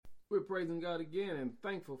We're praising God again and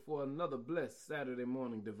thankful for another blessed Saturday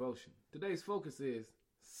morning devotion. Today's focus is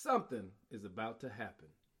something is about to happen.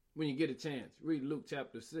 When you get a chance, read Luke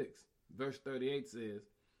chapter 6. Verse 38 says,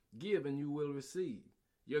 "Give and you will receive.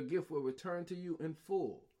 Your gift will return to you in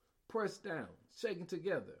full, pressed down, shaken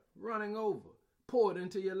together, running over, poured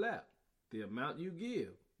into your lap. The amount you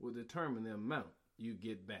give will determine the amount you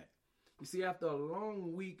get back." You see, after a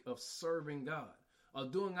long week of serving God, or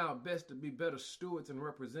doing our best to be better stewards and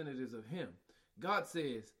representatives of Him, God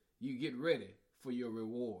says you get ready for your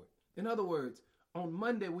reward. In other words, on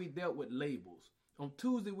Monday we dealt with labels. On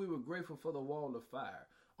Tuesday we were grateful for the wall of fire.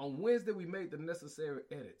 On Wednesday we made the necessary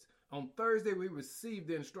edits. On Thursday we received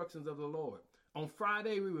the instructions of the Lord. On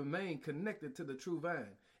Friday we remained connected to the true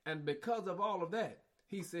vine. And because of all of that,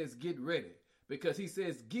 He says get ready. Because He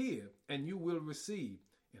says give and you will receive.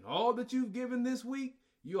 And all that you've given this week,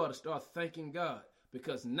 you ought to start thanking God.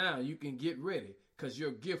 Because now you can get ready, because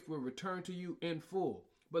your gift will return to you in full.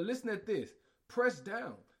 But listen at this: pressed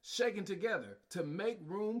down, shaken together to make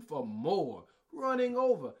room for more, running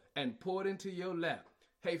over and poured into your lap.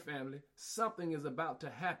 Hey family, something is about to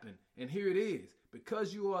happen, and here it is.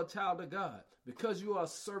 Because you are a child of God, because you are a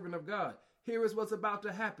servant of God, here is what's about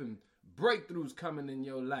to happen. Breakthroughs coming in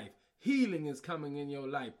your life. Healing is coming in your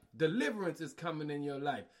life. Deliverance is coming in your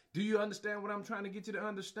life. Do you understand what I'm trying to get you to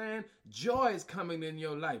understand? Joy is coming in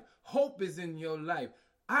your life. Hope is in your life.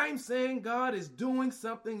 I'm saying God is doing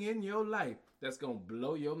something in your life that's going to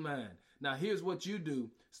blow your mind. Now, here's what you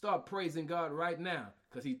do. Start praising God right now,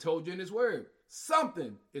 because He told you in His word,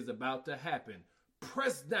 something is about to happen.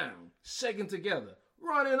 Pressed down, shaken together,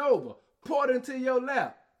 running over, poured into your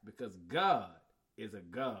lap, because God is a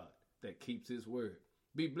God that keeps His word.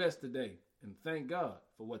 Be blessed today and thank God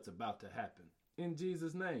for what's about to happen. In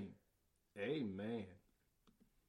Jesus' name, amen.